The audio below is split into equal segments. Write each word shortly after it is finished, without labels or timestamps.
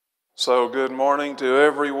So good morning to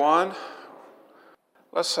everyone.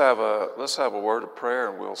 Let's have a word of prayer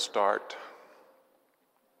and we'll start.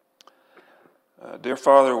 Dear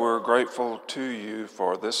Father, we're grateful to you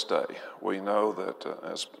for this day. We know that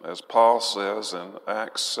as Paul says in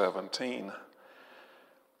Acts 17,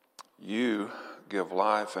 you give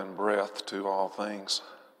life and breath to all things.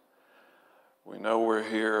 We know we're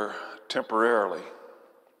here temporarily.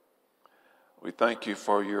 We thank you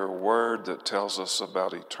for your word that tells us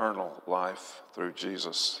about eternal life through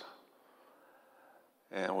Jesus.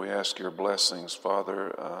 And we ask your blessings,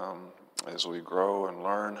 Father, as we grow and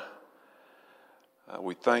learn.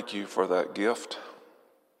 We thank you for that gift.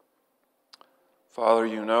 Father,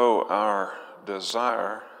 you know our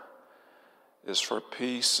desire is for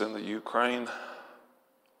peace in the Ukraine.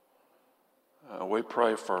 We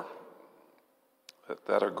pray for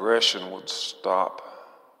that aggression would stop.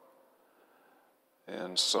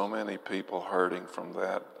 And so many people hurting from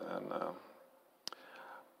that. And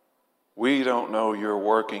we don't know you're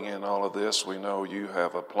working in all of this. We know you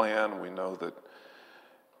have a plan. We know that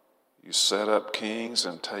you set up kings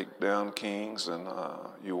and take down kings, and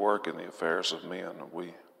you work in the affairs of men.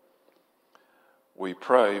 We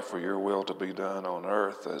pray for your will to be done on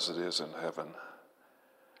earth as it is in heaven.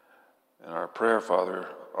 And our prayer, Father,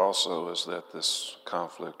 also is that this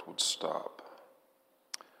conflict would stop.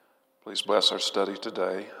 Please bless our study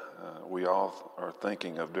today. We all are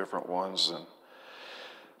thinking of different ones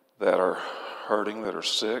that are hurting, that are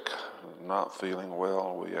sick, not feeling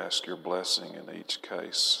well. We ask your blessing in each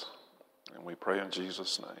case. And we pray in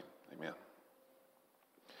Jesus' name. Amen.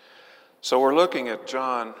 So we're looking at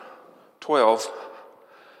John 12.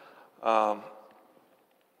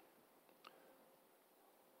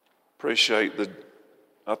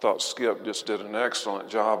 I thought Skip just did an excellent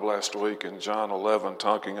job last week in John 11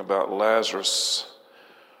 talking about Lazarus'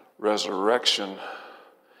 resurrection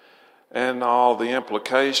and all the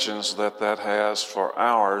implications that has for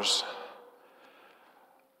ours.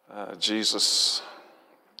 Jesus,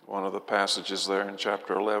 one of the passages there in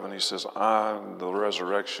chapter 11, he says, I am the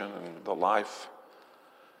resurrection and the life.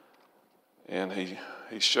 And he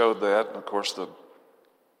showed that, and of course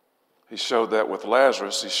he showed that with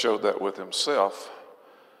Lazarus, he showed that with himself,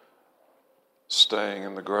 staying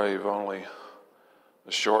in the grave only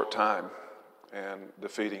a short time and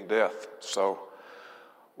defeating death. So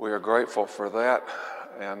we are grateful for that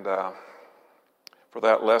and for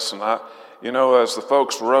that lesson. As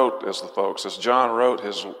John wrote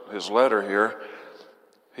his letter here,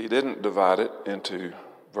 he didn't divide it into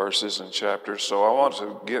verses and chapters. So I want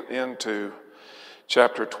to get into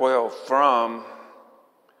chapter 12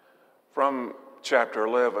 from chapter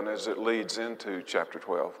 11 as it leads into chapter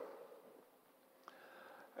 12.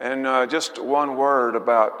 And just one word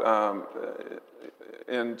about,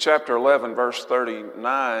 in chapter 11, verse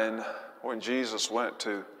 39, when Jesus went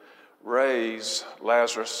to raise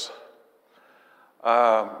Lazarus,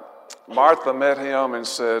 Martha met him and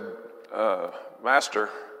said, Master,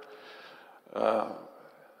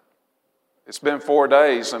 it's been 4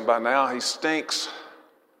 days and by now he stinks.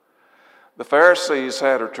 The Pharisees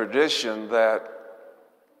had a tradition that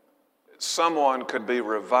someone could be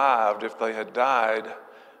revived if they had died.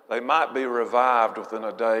 They might be revived within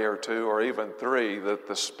a day or two or even 3, that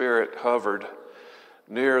the spirit hovered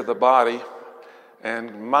near the body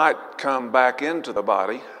and might come back into the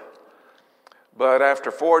body. But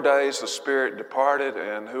after 4 days, the spirit departed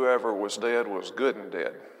and whoever was dead was good and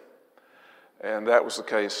dead. And that was the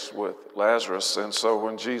case with Lazarus. And so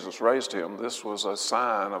when Jesus raised him, this was a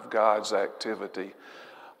sign of God's activity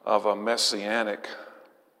of a messianic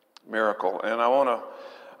miracle. And I want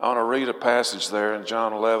to read a passage there in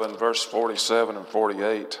John 11, verse 47 and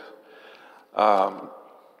 48. The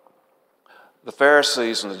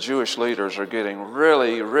Pharisees and the Jewish leaders are getting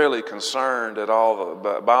really, really concerned at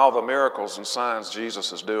by all the miracles and signs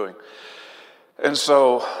Jesus is doing. And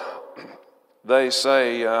so they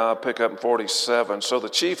say, pick up in 47, so the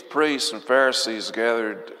chief priests and Pharisees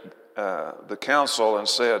gathered the council and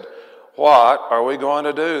said, what are we going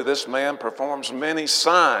to do? This man performs many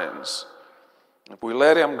signs. If we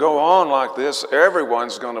let him go on like this,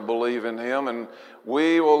 everyone's going to believe in him and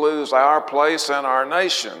we will lose our place and our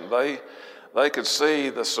nation. They could see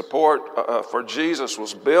the support for Jesus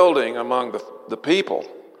was building among the people.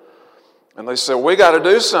 And they said, we got to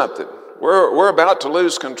do something. We're about to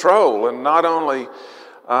lose control. And not only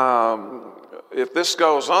if this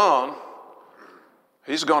goes on,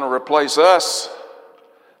 he's going to replace us.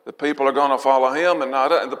 The people are going to follow him and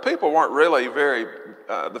not us. And the people weren't really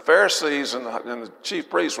the Pharisees and the chief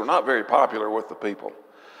priests were not very popular with the people.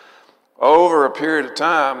 Over a period of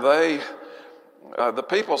time, the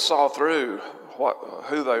people saw through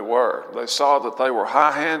who they were. They saw that they were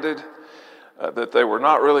high-handed, that they were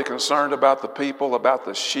not really concerned about the people, about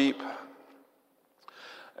the sheep,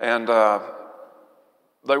 and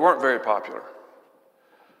they weren't very popular.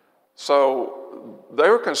 So they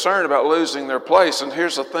were concerned about losing their place. And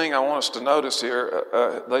here's the thing I want us to notice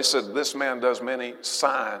here. They said, this man does many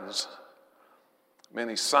signs.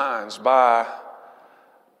 Many signs. By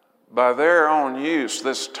their own use,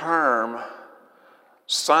 this term,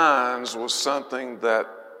 signs, was something that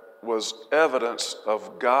was evidence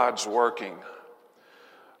of God's working,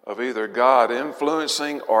 of either God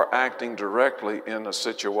influencing or acting directly in a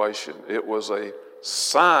situation. It was a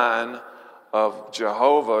sign of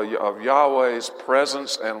Jehovah, of Yahweh's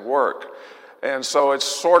presence and work. And so it's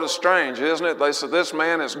sort of strange, isn't it? They said, this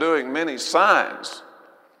man is doing many signs.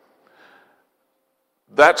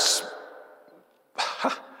 That's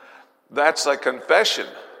a confession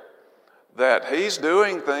that he's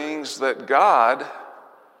doing things that God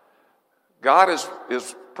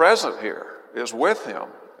is present here, is with him,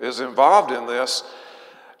 is involved in this.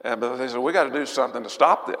 But they said, we got to do something to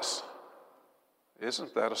stop this.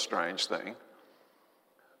 Isn't that a strange thing?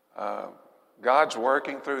 God's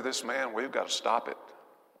working through this man. We've got to stop it.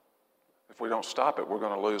 If we don't stop it, we're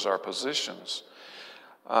going to lose our positions.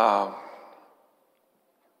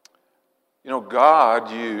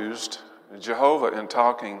 God used Jehovah in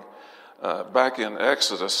talking back in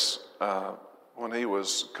Exodus when he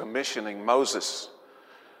was commissioning Moses.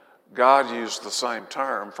 God used the same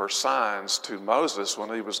term for signs to Moses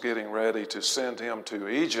when he was getting ready to send him to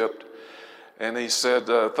Egypt. And he said,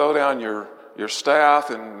 throw down your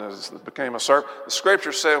staff, and it became a serpent. The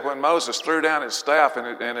scripture said when Moses threw down his staff and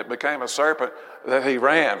it became a serpent, that he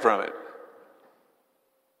ran from it.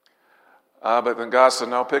 But then God said,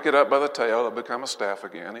 no, pick it up by the tail, it'll become a staff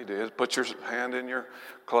again. He did. Put your hand in your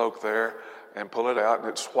cloak there and pull it out, and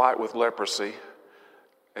it's white with leprosy.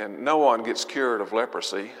 And no one gets cured of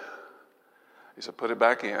leprosy. He said, put it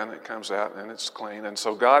back in, it comes out, and it's clean. And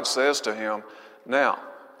so God says to him, now,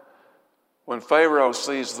 when Pharaoh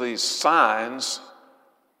sees these signs,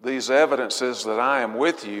 these evidences that I am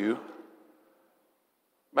with you,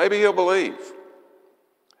 maybe he'll believe.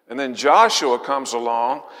 And then Joshua comes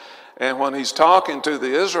along, and when he's talking to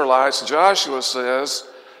the Israelites, Joshua says,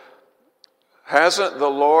 hasn't the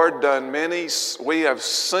Lord done many, we have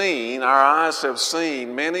seen, our eyes have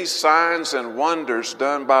seen many signs and wonders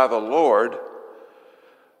done by the Lord.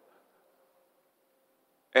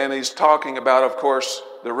 And he's talking about, of course,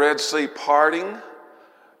 the Red Sea parting,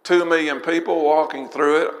 2 million people walking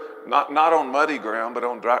through it, not on muddy ground, but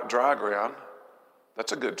on dry ground.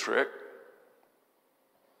 That's a good trick.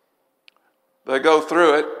 They go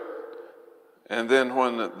through it, and then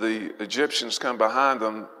when the Egyptians come behind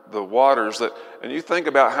them, the waters that, and you think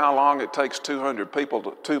about how long it takes 2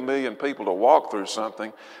 million people to walk through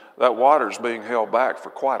something, that water's being held back for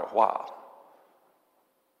quite a while.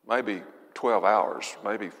 Maybe 12 hours,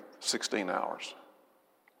 maybe 16 hours.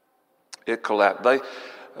 It collapsed.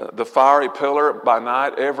 The fiery pillar by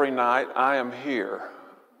night, every night, I am here.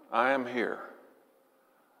 I am here.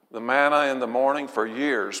 The manna in the morning for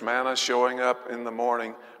years, manna showing up in the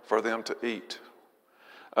morning for them to eat.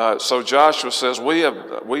 So Joshua says,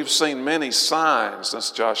 we've seen many signs.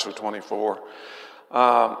 That's Joshua 24.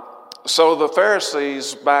 So the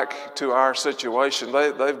Pharisees, back to our situation,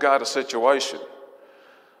 they've got a situation.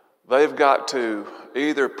 They've got to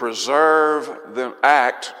either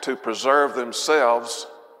act to preserve themselves,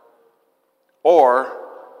 or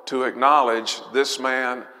to acknowledge this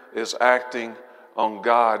man is acting on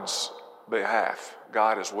God's behalf.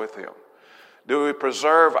 God is with him. Do we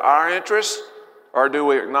preserve our interests, or do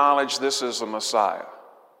we acknowledge this is the Messiah?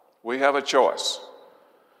 We have a choice.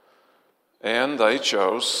 And they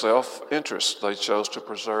chose self-interest. They chose to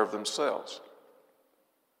preserve themselves.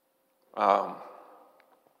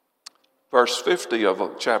 Verse 50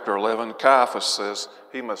 of chapter 11, Caiaphas says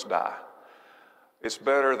he must die. It's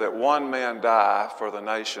better that one man die for the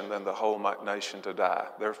nation than the whole nation to die.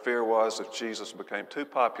 Their fear was if Jesus became too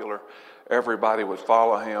popular, everybody would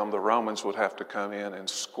follow him. The Romans would have to come in and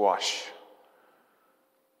squash.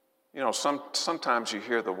 Sometimes you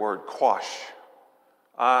hear the word quash.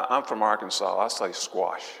 I'm from Arkansas. I say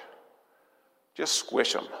squash. Just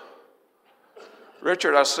squish them.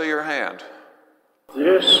 Richard, I see your hand.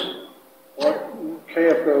 What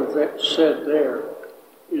Caiaphas said there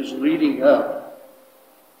is leading up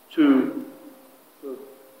to the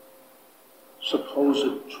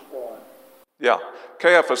supposed trial. Yeah,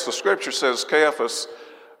 Caiaphas, the scripture says Caiaphas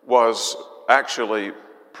was actually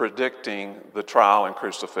predicting the trial and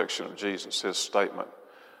crucifixion of Jesus, his statement.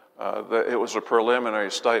 It was a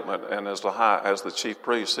preliminary statement, and as the chief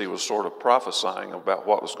priest, he was sort of prophesying about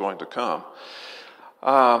what was going to come.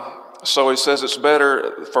 So he says it's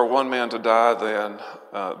better for one man to die than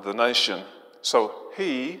the nation. So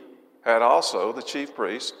he had also, the chief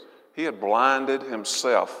priest, he had blinded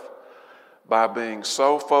himself by being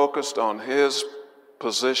so focused on his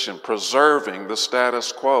position, preserving the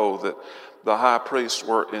status quo that the high priests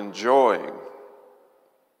were enjoying,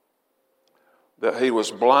 that he was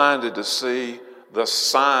blinded to see the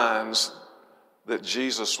signs that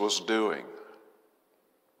Jesus was doing.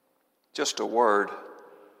 Just a word.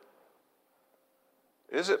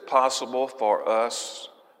 Is it possible for us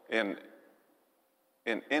in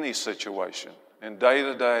any situation, in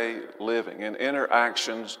day-to-day living, in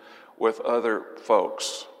interactions with other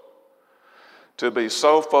folks, to be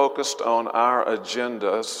so focused on our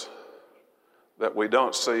agendas that we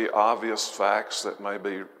don't see obvious facts that may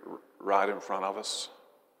be right in front of us,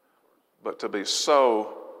 but to be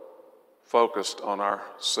so focused on our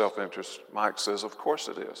self-interest? Mike says, of course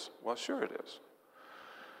it is. Well, sure it is.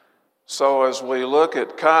 So as we look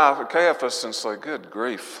at Caiaphas and say, good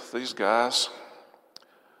grief, these guys,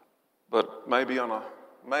 but maybe on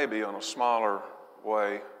a smaller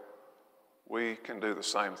way, we can do the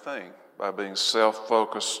same thing by being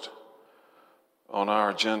self-focused on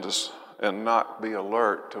our agendas and not be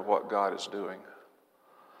alert to what God is doing.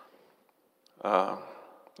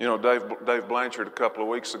 Dave Blanchard, a couple of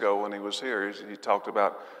weeks ago when he was here, he talked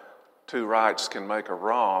about two rights can make a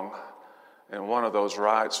wrong, and one of those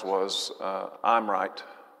rights was I'm right.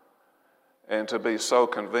 And to be so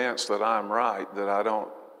convinced that I'm right that I don't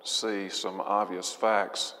see some obvious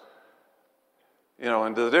facts.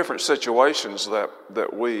 In the different situations that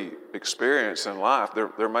we experience in life,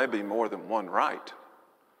 there may be more than one right.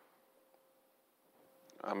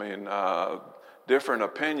 I mean, different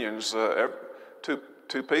opinions,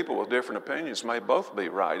 two people with different opinions may both be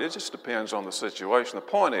right. It just depends on the situation. The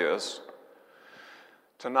point is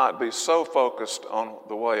to not be so focused on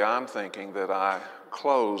the way I'm thinking that I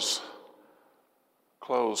close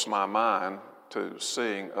my mind to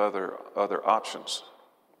seeing other options,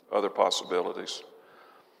 other possibilities.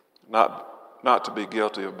 Not to be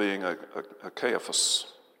guilty of being a Caiaphas.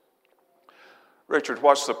 Richard,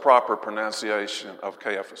 what's the proper pronunciation of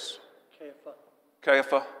Caiaphas?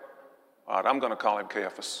 Caiapha? All right, I'm going to call him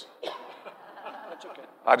Caiaphas. That's okay.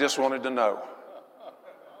 I just wanted to know.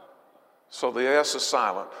 So the S is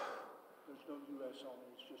silent. There's no U.S. on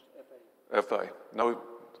it, it's just F-A. F-A. No,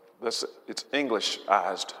 it's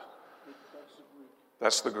Englishized. That's the Greek.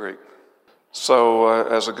 That's the Greek. So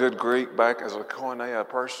as a good Greek, back as a Koinonia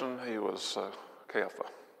person, he was Caiapha,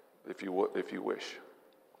 if you wish.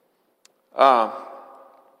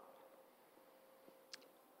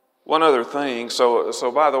 One other thing,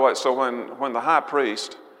 so by the way, so when the high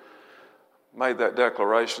priest made that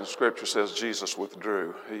declaration, Scripture says Jesus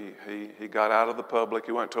withdrew. He got out of the public.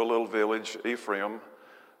 He went to a little village, Ephraim,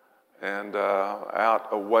 and out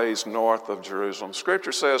a ways north of Jerusalem.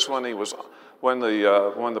 Scripture says when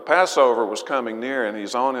the Passover was coming near and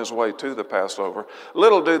he's on his way to the Passover,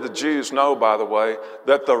 little do the Jews know, by the way,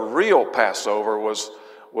 that the real Passover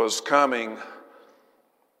was coming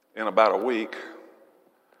in about a week.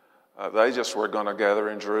 They just were going to gather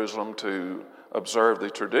in Jerusalem to observe the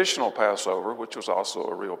traditional Passover, which was also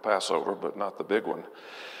a real Passover, but not the big one.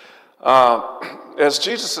 As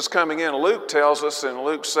Jesus is coming in, Luke tells us in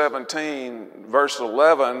Luke 17, verse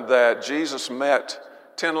 11, that Jesus met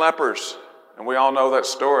 10 lepers. And we all know that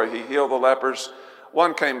story. He healed the lepers.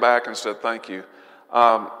 One came back and said, thank you.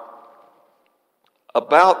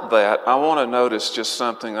 About that, I want to notice just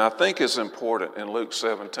something I think is important in Luke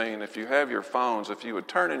 17. If you have your phones, if you would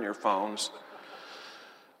turn in your phones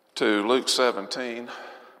to Luke 17.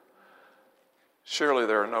 Surely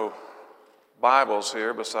there are no Bibles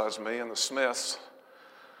here besides me and the Smiths.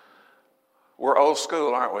 We're old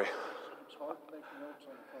school, aren't we? It's hard to make notes on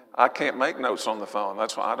the phone. I can't make notes on the phone.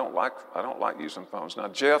 That's why I don't like using phones. Now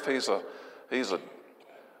Jeff, he's a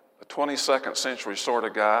 22nd century sort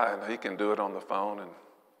of guy, and he can do it on the phone, and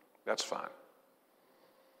that's fine.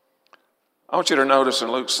 I want you to notice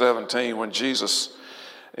in Luke 17 when Jesus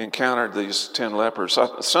encountered these 10 lepers,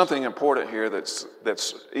 something important here that's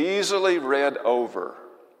easily read over,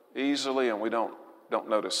 and we don't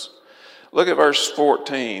notice. Look at verse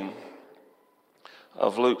 14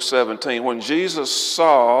 of Luke 17. When Jesus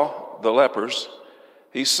saw the lepers,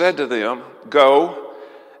 he said to them, "Go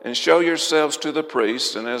and show yourselves to the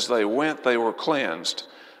priests," and as they went, they were cleansed.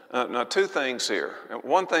 Now, two things here.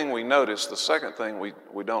 One thing we notice, the second thing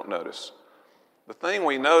we don't notice. The thing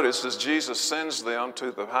we notice is Jesus sends them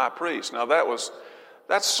to the high priest. Now, that was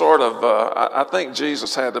that's sort of, I think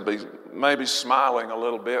Jesus had to be maybe smiling a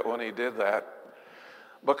little bit when he did that.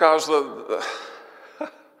 Because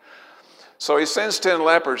so he sends 10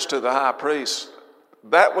 lepers to the high priest.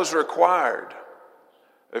 That was required.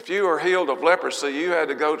 If you were healed of leprosy, you had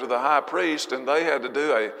to go to the high priest, and they had to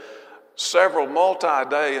do a several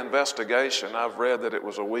multi-day investigation. I've read that it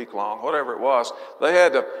was a week long, whatever it was. They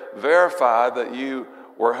had to verify that you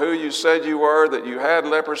were who you said you were, that you had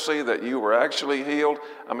leprosy, that you were actually healed.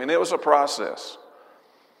 I mean, it was a process.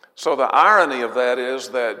 So the irony of that is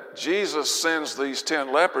that Jesus sends these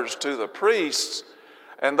 10 lepers to the priests,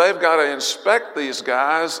 and they've got to inspect these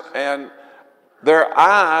guys, and their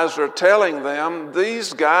eyes are telling them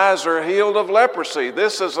these guys are healed of leprosy.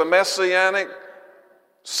 This is a messianic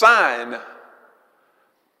sign.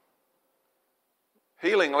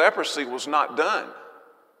 Healing leprosy was not done.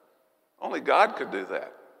 Only God could do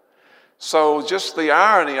that. So just the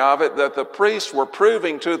irony of it, that the priests were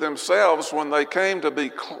proving to themselves when they came to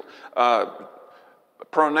be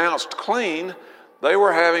pronounced clean, they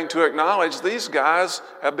were having to acknowledge these guys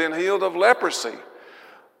have been healed of leprosy.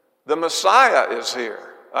 The Messiah is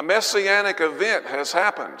here. A messianic event has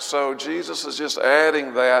happened. So Jesus is just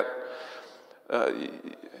adding that.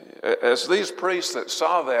 As these priests that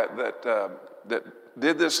saw that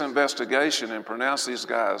did this investigation and pronounced these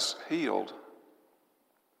guys healed,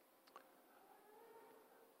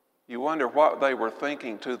 you wonder what they were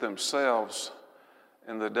thinking to themselves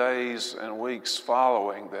in the days and weeks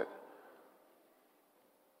following that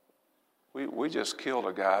we just killed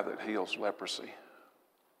a guy that heals leprosy.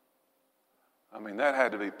 I mean, that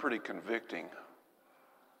had to be pretty convicting.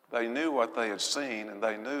 They knew what they had seen, and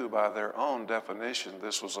they knew by their own definition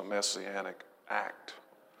this was a messianic act.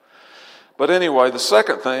 But anyway, the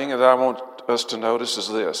second thing that I want us to notice is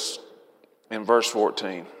this, in verse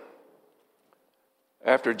 14.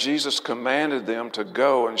 After Jesus commanded them to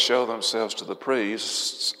go and show themselves to the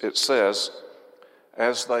priests, it says,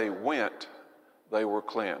 as they went, they were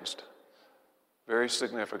cleansed. Very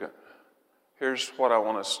significant. Here's what I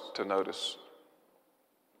want us to notice.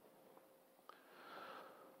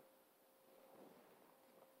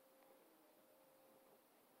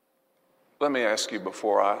 Let me ask you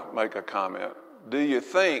before I make a comment. Do you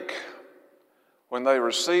think when they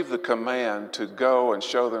received the command to go and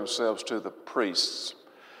show themselves to the priests,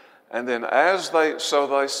 and then they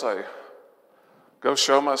say, go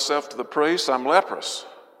show myself to the priest, I'm leprous.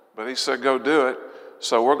 But he said, go do it.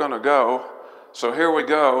 So we're going to go. So here we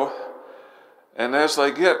go. And as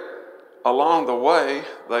they get along the way,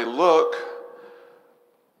 they look,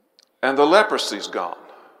 and the leprosy's gone.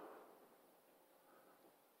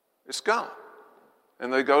 It's gone.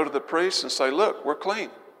 And they go to the priest and say, look, we're clean.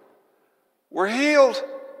 We're healed.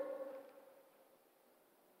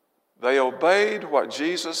 They obeyed what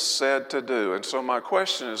Jesus said to do. And so my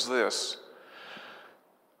question is this.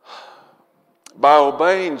 By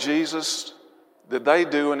obeying Jesus, did they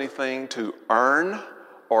do anything to earn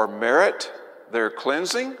or merit their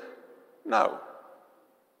cleansing? No.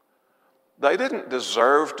 They didn't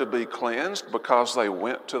deserve to be cleansed because they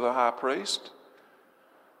went to the high priest.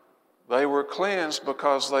 They were cleansed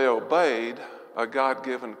because they obeyed a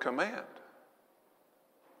God-given command.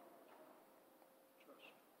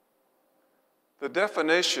 The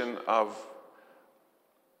definition of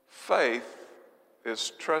faith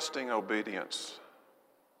is trusting obedience.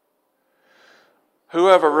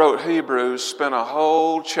 Whoever wrote Hebrews spent a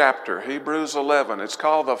whole chapter, Hebrews 11. It's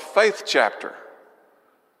called the faith chapter.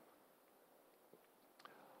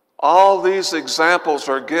 All these examples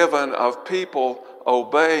are given of people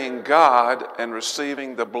obeying God and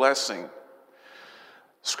receiving the blessing.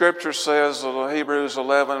 Scripture says in Hebrews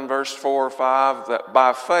 11, verse 4 or 5, that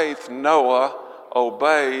by faith Noah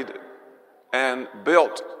obeyed and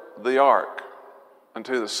built the ark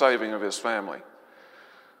unto the saving of his family.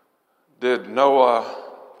 Did Noah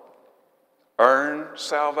earn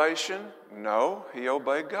salvation? No, he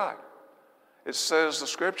obeyed God. It says, the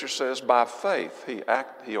Scripture says, by faith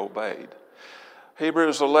he obeyed.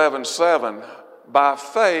 Hebrews 11:7, by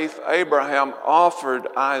faith Abraham offered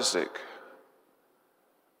Isaac.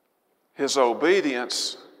 His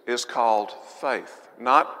obedience is called faith,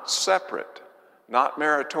 not separate, not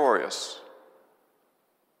meritorious.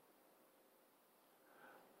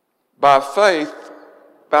 By faith,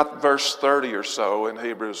 about verse 30 or so in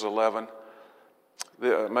Hebrews 11,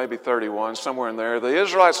 maybe 31, somewhere in there, the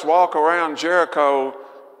Israelites walk around Jericho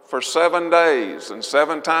for 7 days and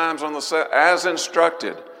 7 times on as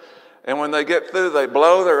instructed. And when they get through, they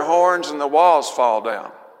blow their horns and the walls fall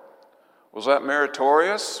down. Was that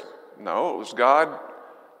meritorious? No, it was God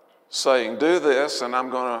saying, do this and I'm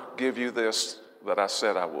going to give you this that I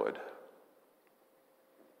said I would.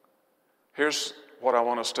 Here's what I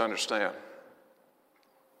want us to understand.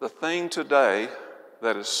 The thing today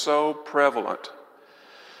that is so prevalent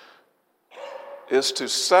is to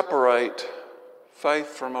separate faith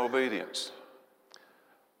from obedience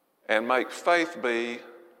and make faith be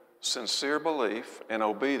sincere belief and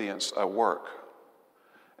obedience a work.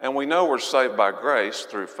 And we know we're saved by grace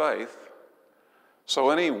through faith, so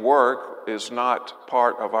any work is not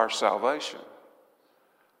part of our salvation.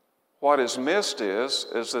 What is missed is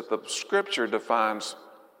that the Scripture defines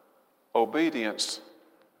obedience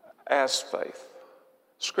as faith.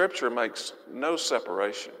 Scripture makes no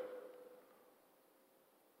separation.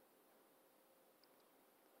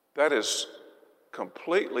 That is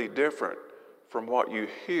completely different from what you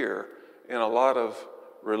hear in a lot of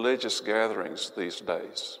religious gatherings these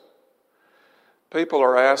days. People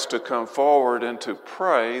are asked to come forward and to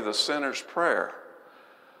pray the sinner's prayer.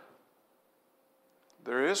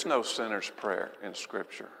 There is no sinner's prayer in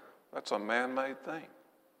Scripture. That's a man-made thing.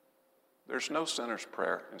 There's no sinner's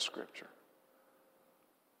prayer in Scripture.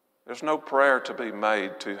 There's no prayer to be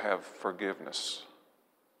made to have forgiveness,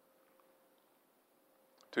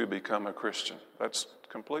 to become a Christian. That's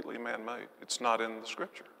completely man-made. It's not in the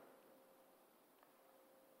Scripture.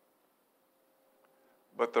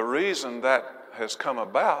 But the reason that has come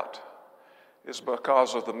about is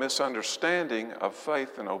because of the misunderstanding of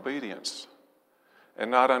faith and obedience, and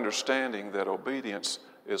not understanding that obedience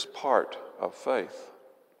is part of faith.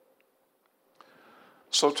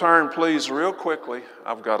 So turn, please, real quickly.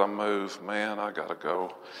 I've got to move. Man, I got to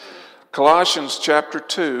go. Colossians chapter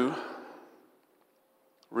 2,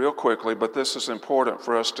 real quickly, but this is important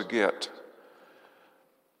for us to get.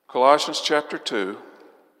 Colossians chapter 2,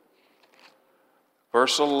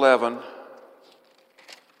 verse 11.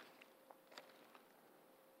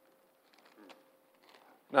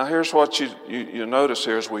 Now here's what you notice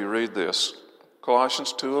here as we read this.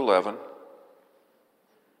 Colossians 2:11.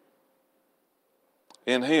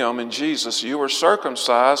 In him, in Jesus, you were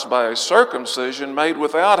circumcised by a circumcision made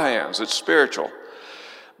without hands. It's spiritual.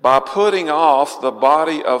 By putting off the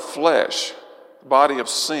body of flesh, body of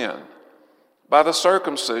sin, by the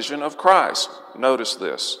circumcision of Christ. Notice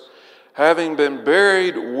this. Having been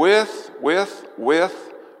buried with, let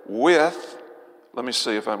me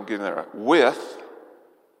see if I'm getting that right.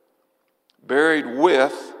 Buried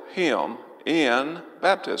with him in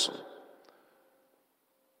baptism,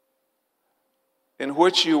 in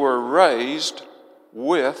which you were raised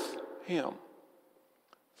with him.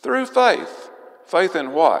 Through faith. Faith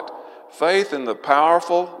in what? Faith in the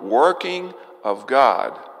powerful working of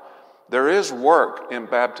God. There is work in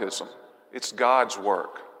baptism. It's God's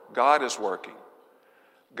work. God is working.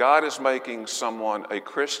 God is making someone a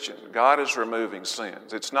Christian. God is removing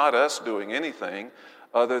sins. It's not us doing anything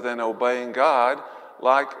other than obeying God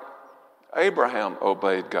like Abraham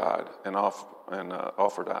obeyed God and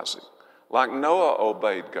offered Isaac. Like Noah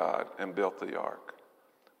obeyed God and built the ark.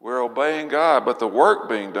 We're obeying God, but the work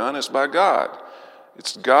being done is by God.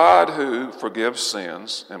 It's God who forgives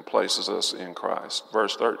sins and places us in Christ.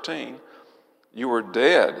 Verse 13, you were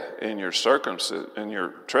dead in your trespasses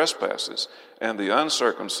and the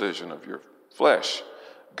uncircumcision of your flesh.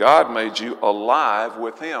 God made you alive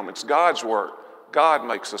with him. It's God's work. God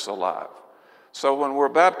makes us alive. So when we're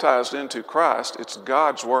baptized into Christ, it's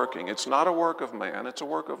God's working. It's not a work of man, it's a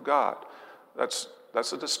work of God. That's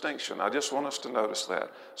a distinction. I just want us to notice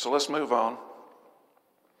that. So let's move on.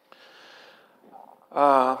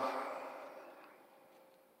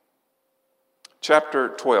 Chapter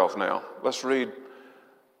 12 now. Let's read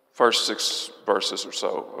first 6 verses or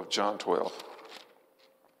so of John 12.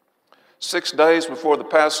 6 days before the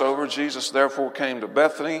Passover, Jesus therefore came to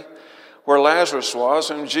Bethany, where Lazarus was,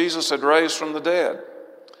 whom Jesus had raised from the dead.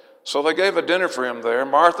 So they gave a dinner for him there.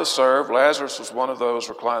 Martha served. Lazarus was one of those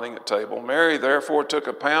reclining at table. Mary therefore took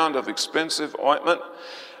a pound of expensive ointment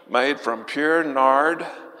made from pure nard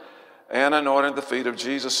and anointed the feet of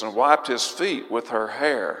Jesus and wiped his feet with her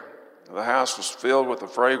hair. The house was filled with the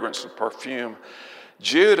fragrance of perfume.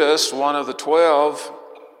 Judas, one of the 12,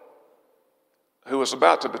 who was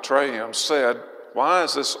about to betray him, said, why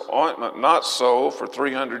is this ointment not sold for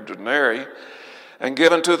 300 denarii and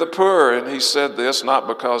given to the poor? And he said this not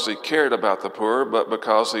because he cared about the poor, but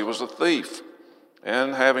because he was a thief.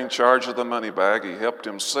 And having charge of the money bag, he helped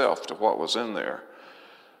himself to what was in there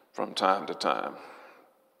from time to time.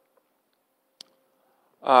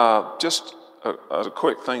 Just a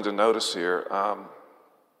quick thing to notice here.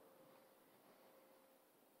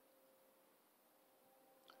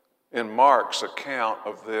 In Mark's account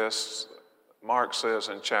of this, Mark says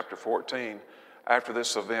in chapter 14, after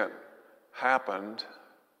this event happened,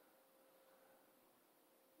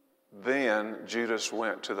 then Judas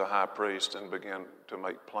went to the high priest and began to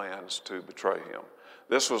make plans to betray him.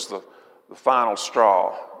 This was the final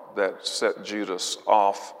straw that set Judas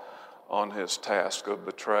off on his task of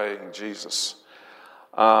betraying Jesus.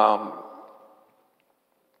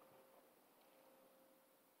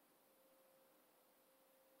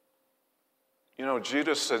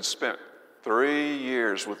 Judas had spent 3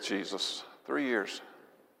 years with Jesus. 3 years.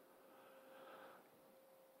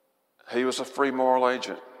 He was a free moral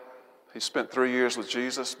agent. He spent 3 years with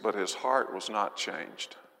Jesus, but his heart was not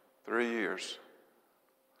changed. 3 years.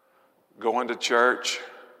 Going to church,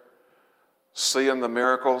 seeing the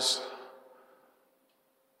miracles,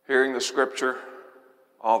 hearing the scripture,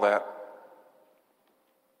 all that.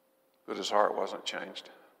 But his heart wasn't changed.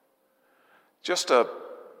 Just a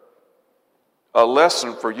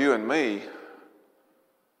lesson for you and me,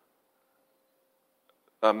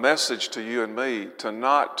 a message to you and me to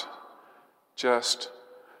not just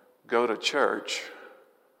go to church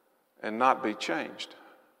and not be changed.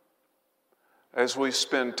 As we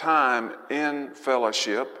spend time in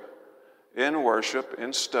fellowship, in worship,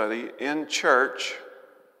 in study, in church,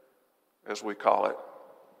 as we call it,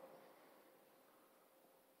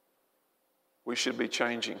 we should be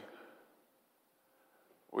changing.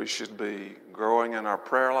 We should be growing in our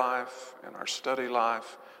prayer life, in our study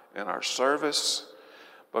life, in our service,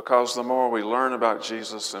 because the more we learn about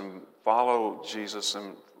Jesus and follow Jesus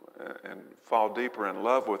and fall deeper in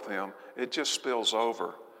love with him, it just spills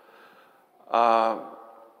over.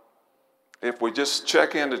 If we just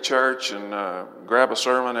check into church and grab a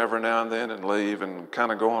sermon every now and then and leave and kind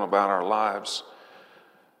of go on about our lives,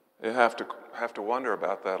 you have to wonder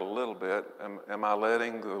about that a little bit. Am I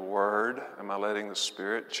letting the Word, am I letting the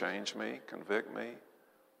Spirit change me, convict me,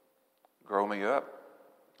 grow me up?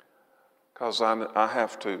 Because I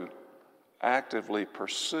have to actively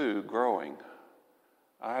pursue growing.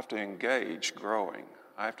 I have to engage growing.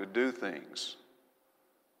 I have to do things,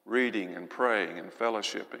 reading and praying and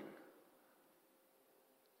fellowshipping.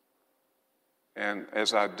 And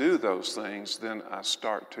as I do those things, then I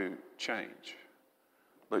start to change.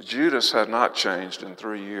 But Judas had not changed in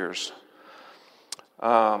 3 years.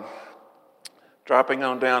 Dropping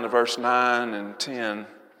on down to verse 9 and 10.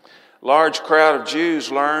 Large crowd of Jews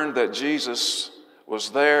learned that Jesus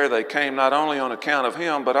was there. They came not only on account of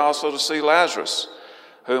him, but also to see Lazarus,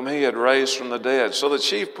 whom he had raised from the dead. So the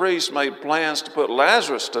chief priests made plans to put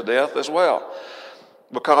Lazarus to death as well,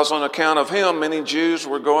 because on account of him, many Jews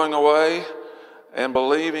were going away and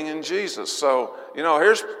believing in Jesus. So,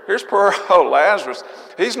 here's poor old Lazarus.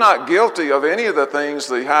 He's not guilty of any of the things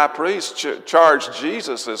the high priest charged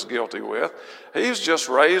Jesus as guilty with. He's just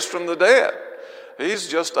raised from the dead. He's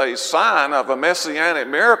just a sign of a messianic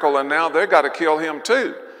miracle, and now they've got to kill him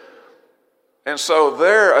too. And so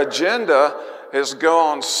their agenda has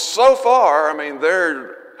gone so far,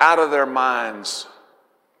 they're out of their minds.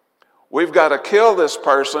 We've got to kill this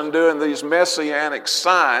person doing these messianic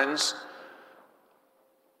signs.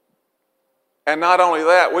 And not only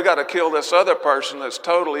that, we got to kill this other person that's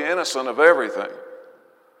totally innocent of everything.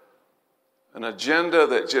 An agenda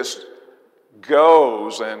that just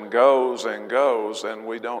goes and goes and goes, and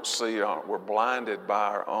we don't see, we're blinded by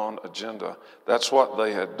our own agenda. That's what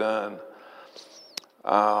they had done.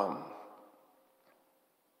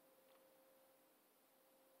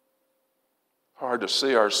 Hard to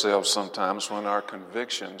see ourselves sometimes when our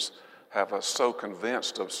convictions have us so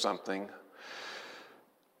convinced of something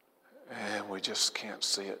and we just can't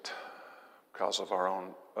see it because of our own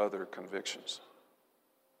other convictions.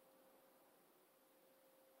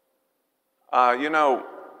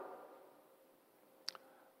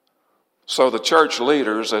 So the church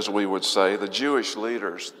leaders, as we would say, the Jewish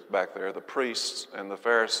leaders back there, the priests and the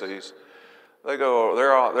Pharisees,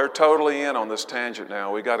 they're totally in on this tangent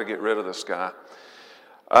now. We got to get rid of this guy.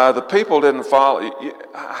 The people didn't follow.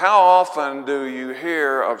 How often do you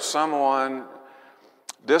hear of someone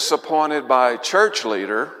disappointed by a church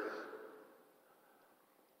leader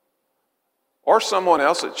or someone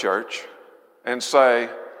else at church and say,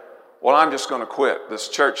 well, I'm just going to quit this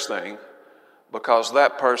church thing because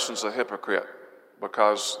that person's a hypocrite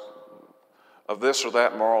because of this or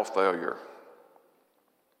that moral failure?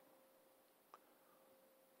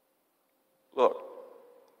 Look,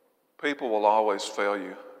 people will always fail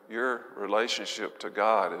you. Your relationship to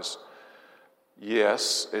God is,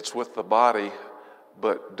 yes, it's with the body,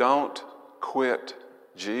 but don't quit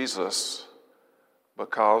Jesus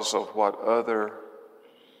because of what other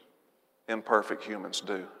imperfect humans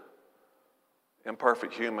do.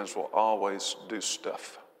 Imperfect humans will always do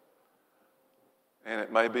stuff. And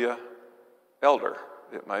it may be an elder.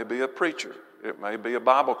 It may be a preacher. It may be a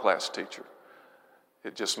Bible class teacher.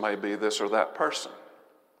 It just may be this or that person.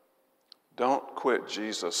 Don't quit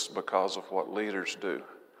Jesus because of what leaders do.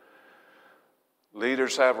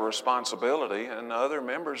 Leaders have a responsibility, and other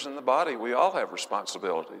members in the body, we all have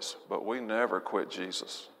responsibilities, but we never quit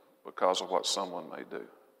Jesus because of what someone may do.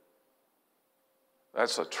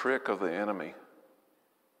 That's a trick of the enemy,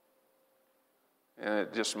 and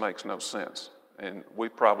it just makes no sense. And we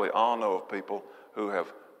probably all know of people who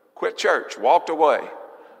have quit church, walked away,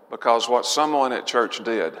 because what someone at church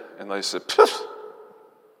did, and they said,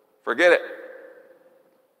 forget it.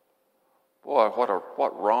 Boy,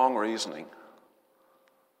 what wrong reasoning.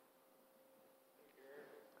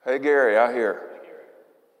 Hey, Gary, I hear. Hey, Gary.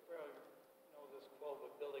 You know this quote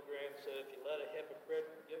that Billy Graham said, if you let a hypocrite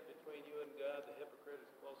get between you and God, the hypocrite is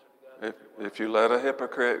closer to God. If you let a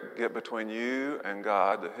hypocrite get between you and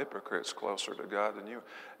God, the hypocrite's closer to God than you.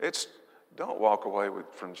 Don't walk away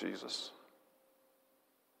from Jesus.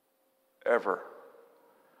 Ever.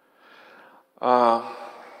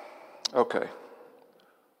 Okay.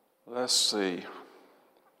 Let's see.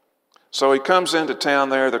 So he comes into town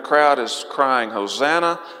there. The crowd is crying,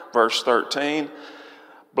 Hosanna, verse 13.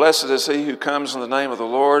 Blessed is he who comes in the name of the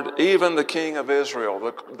Lord, even the King of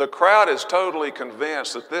Israel. The crowd is totally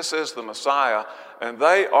convinced that this is the Messiah, and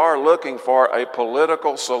they are looking for a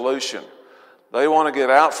political solution. They want to get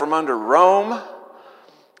out from under Rome.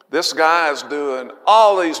 This guy is doing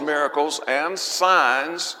all these miracles and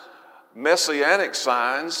signs, messianic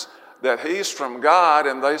signs, that he's from God,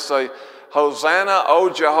 and they say, Hosanna, O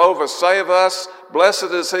Jehovah, save us.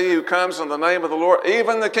 Blessed is he who comes in the name of the Lord,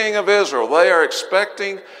 even the King of Israel. They are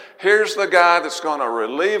expecting, here's the guy that's going to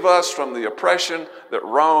relieve us from the oppression that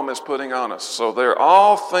Rome is putting on us. So they're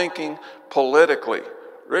all thinking politically.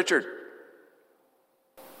 Richard?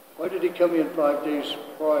 Why did he come in 5 days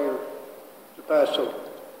prior to Passover?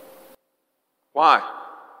 Why?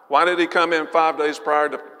 Why did he come in 5 days prior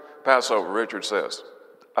to Passover, Richard says?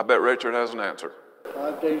 I bet Richard has an answer.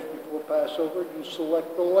 5 days before Passover, you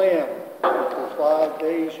select the lamb. For 5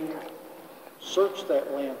 days, you search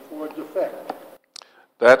that lamb for a defect.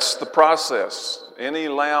 That's the process. Any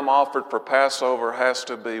lamb offered for Passover has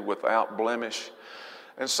to be without blemish.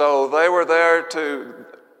 And so they were there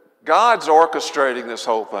God's orchestrating this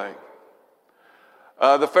whole thing.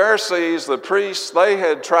 The Pharisees, the priests, they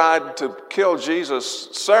had tried to kill Jesus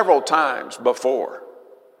several times before.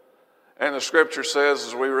 And the scripture says,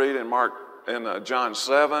 as we read in John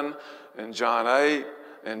 7, in John 8,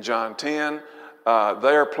 in John 10,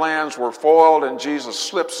 their plans were foiled and Jesus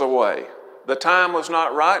slips away. The time was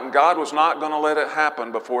not right, and God was not going to let it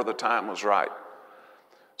happen before the time was right.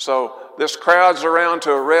 So this crowd's around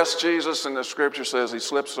to arrest Jesus, and the scripture says he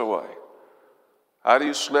slips away. How do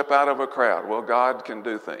you slip out of a crowd? Well, God can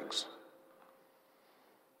do things.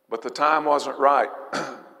 But the time wasn't right.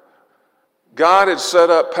 God had set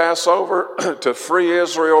up Passover to free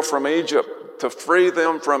Israel from Egypt, to free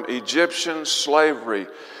them from Egyptian slavery.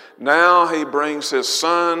 Now he brings his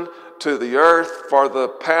son to the earth for the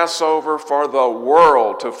Passover for the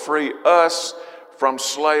world, to free us from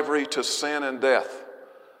slavery to sin and death.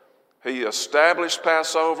 He established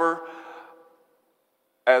Passover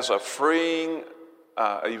as a freeing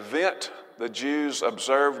event. The Jews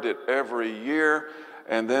observed it every year,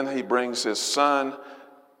 and then he brings his son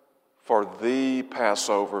for the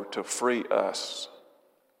Passover to free us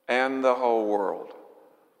and the whole world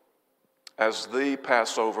as the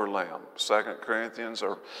Passover lamb. 2 Corinthians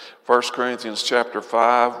or 1 Corinthians chapter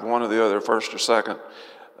 5, one or the other, first or second,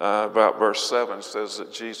 about verse 7 says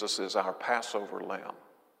that Jesus is our Passover lamb.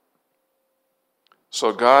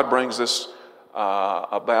 So God brings this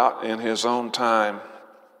about in his own time.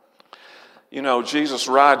 You know, Jesus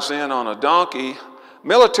rides in on a donkey.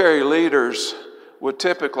 Military leaders would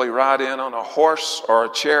typically ride in on a horse or a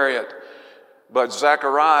chariot. But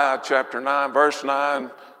Zechariah chapter 9, verse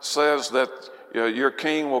 9 says that your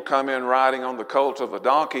king will come in riding on the colt of a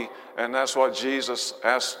donkey, and that's what Jesus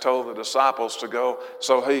told the disciples to go.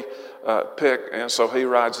 So he he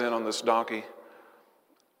rides in on this donkey.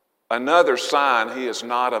 Another sign, he is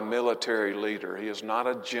not a military leader. He is not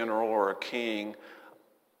a general or a king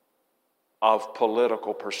of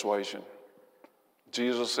political persuasion.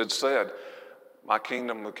 Jesus had said, my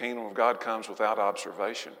kingdom, the kingdom of God, comes without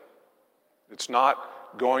observation. It's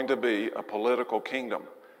not going to be a political kingdom.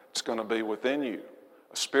 It's going to be within you,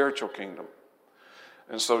 a spiritual kingdom.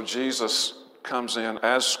 And so Jesus comes in,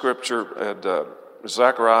 as Scripture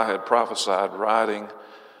Zechariah had prophesied, riding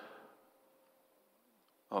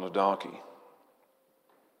on a donkey.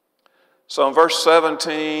 So in verse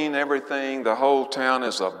 17, the whole town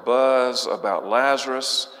is abuzz about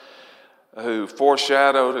Lazarus, who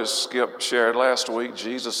foreshadowed, as Skip shared last week,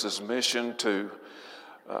 Jesus' mission to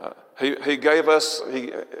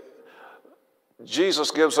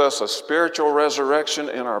Jesus gives us a spiritual resurrection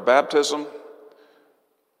in our baptism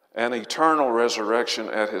and eternal resurrection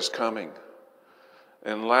at his coming.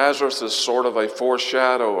 And Lazarus is sort of a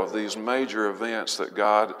foreshadow of these major events that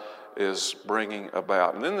God is bringing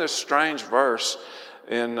about. And then this strange verse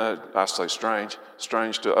in, I say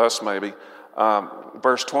strange to us maybe,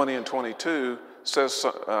 verse 20 and 22 says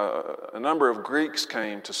a number of Greeks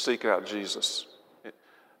came to seek out Jesus.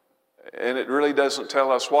 And it really doesn't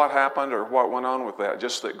tell us what happened or what went on with that,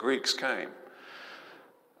 just that Greeks came.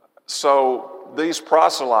 So these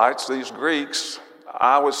proselytes, these Greeks,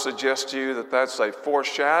 I would suggest to you that that's a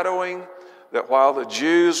foreshadowing that while the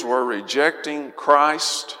Jews were rejecting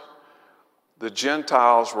Christ, the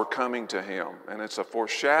Gentiles were coming to him. And it's a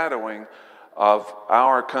foreshadowing of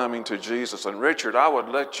our coming to Jesus. And Richard, I would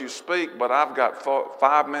let you speak, but I've got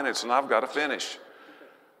 5 minutes and I've got to finish.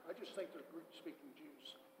 I just think they're Greek-speaking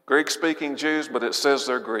Jews. Greek-speaking Jews, but it says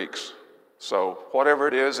they're Greeks. So whatever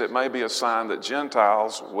it is, it may be a sign that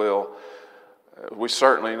Gentiles will. We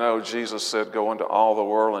certainly know Jesus said, go into all the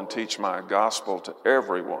world and teach my gospel to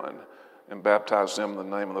everyone and baptize them in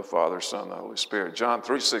the name of the Father, Son, and the Holy Spirit. John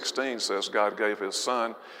 3:16 says God gave his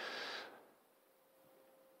Son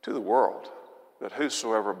to the world, that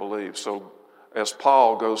whosoever believes. So as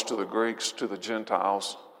Paul goes to the Greeks, to the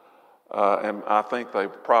Gentiles, and I think they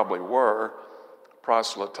probably were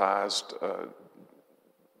proselytized,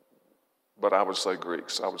 but I would say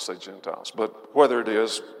Greeks, I would say Gentiles. But whether it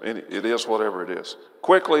is whatever it is.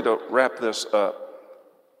 Quickly to wrap this up.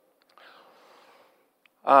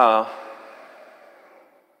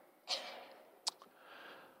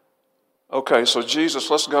 Okay, so Jesus,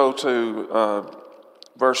 let's go to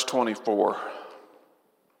verse 24.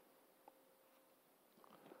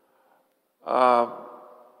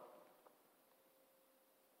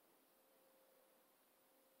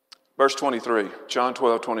 Verse 23, John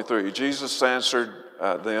 12:23. Jesus answered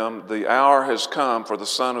them, the hour has come for the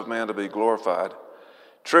Son of Man to be glorified.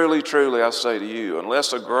 Truly, truly, I say to you,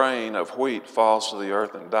 unless a grain of wheat falls to the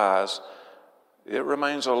earth and dies, it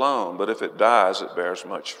remains alone, but if it dies, it bears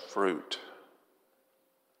much fruit.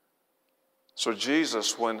 So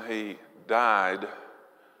Jesus, when he died,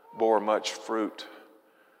 bore much fruit.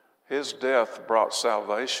 His death brought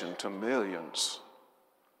salvation to millions.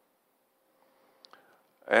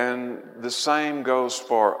 And the same goes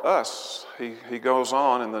for us. He goes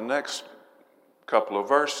on in the next couple of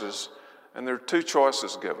verses, and there are two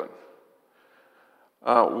choices given.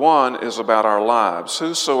 One is about our lives.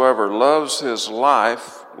 Whosoever loves his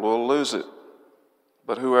life will lose it,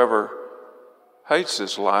 but whoever hates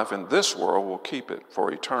his life in this world will keep it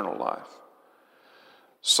for eternal life.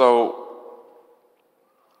 So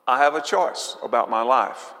I have a choice about my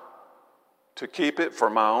life: to keep it for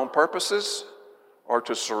my own purposes or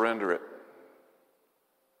to surrender it.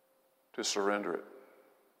 To surrender it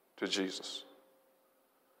to Jesus.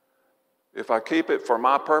 If I keep it for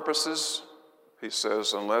my purposes, he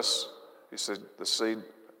says, the seed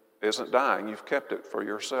isn't dying. You've kept it for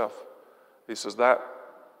yourself. He says that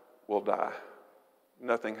will die.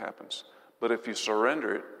 Nothing happens. But if you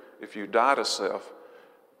surrender it, if you die to self,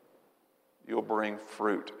 you'll bring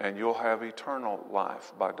fruit and you'll have eternal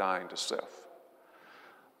life by dying to self.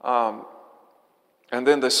 And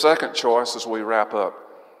then the second choice as we wrap up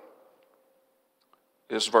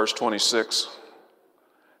is verse 26.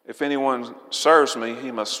 If anyone serves me, he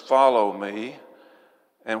must follow me,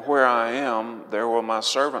 and where I am, there will my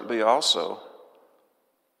servant be also.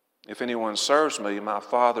 If anyone serves me, my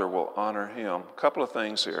Father will honor him. A couple of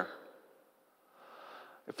things here.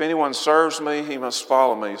 If anyone serves me, he must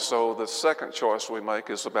follow me. So the second choice we make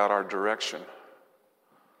is about our direction.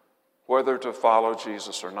 Whether to follow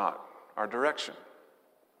Jesus or not. Our direction.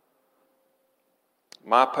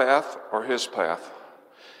 My path or his path.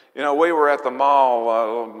 You know, we were at the mall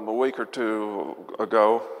a week or two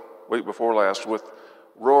ago, week before last, with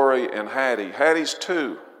Rory and Hattie. Hattie's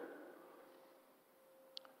 2.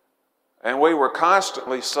 And we were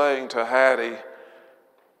constantly saying to Hattie,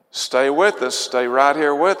 stay with us, stay right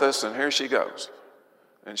here with us, and here she goes.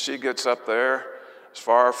 And she gets up there, as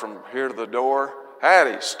far from here to the door.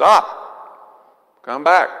 Hattie, stop. Come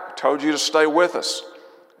back. I told you to stay with us.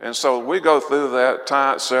 And so we go through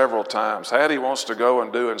that several times. Hattie wants to go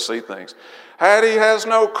and do and see things. Hattie has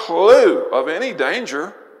no clue of any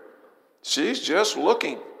danger. She's just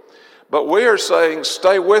looking. But we are saying,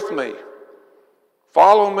 stay with me.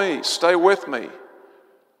 Follow me. Stay with me.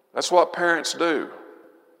 That's what parents do.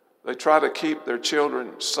 They try to keep their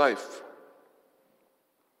children safe.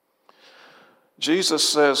 Jesus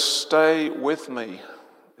says, stay with me.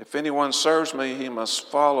 If anyone serves me, he must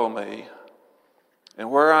follow me. And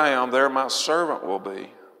where I am, there my servant will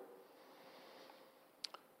be.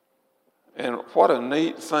 And what a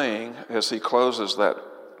neat thing as he closes that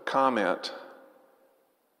comment.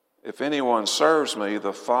 If anyone serves me,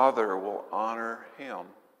 the Father will honor him.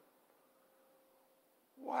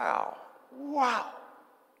 Wow. Wow.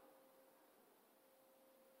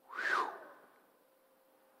 Whew.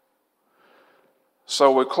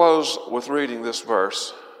 So we close with reading this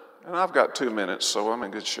verse. And I've got 2 minutes, so I'm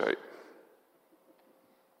in good shape.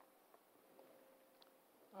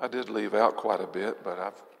 I did leave out quite a bit, but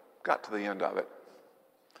I've got to the end of it.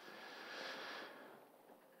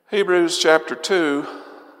 Hebrews chapter 2.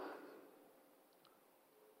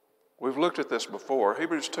 We've looked at this before.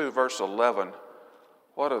 Hebrews 2, verse 11.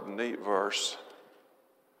 What a neat verse.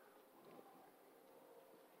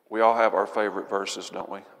 We all have our favorite verses, don't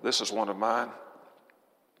we? This is one of mine.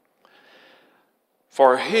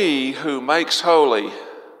 For he who makes holy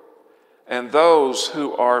and those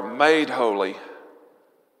who are made holy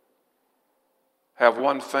have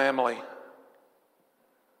one family.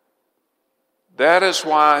 That is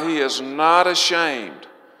why he is not ashamed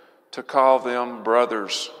to call them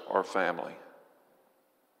brothers or family.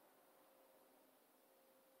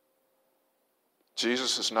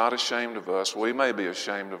 Jesus is not ashamed of us. We may be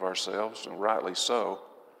ashamed of ourselves, and rightly so.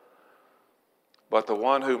 But the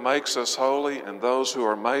one who makes us holy and those who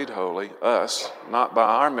are made holy, us, not by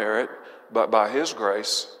our merit, but by his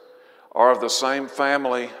grace, are of the same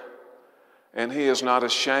family, and he is not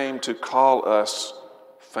ashamed to call us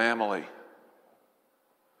family.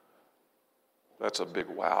 That's a big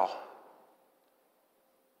wow.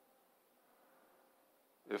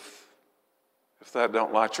 If that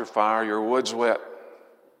don't light your fire, your wood's wet,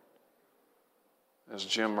 as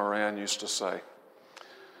Jim Moran used to say.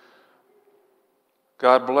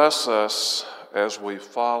 God bless us as we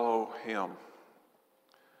follow him.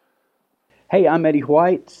 Hey, I'm Eddie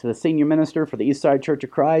White, the Senior Minister for the Eastside Church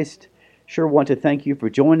of Christ. Sure want to thank you for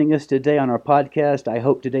joining us today on our podcast. I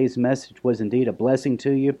hope today's message was indeed a blessing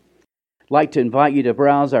to you. I'd like to invite you to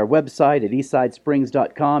browse our website at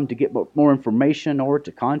eastsidesprings.com to get more information or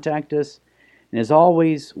to contact us. And as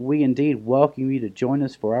always, we indeed welcome you to join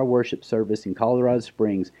us for our worship service in Colorado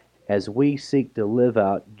Springs as we seek to live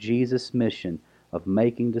out Jesus' mission of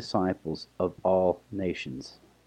making disciples of all nations.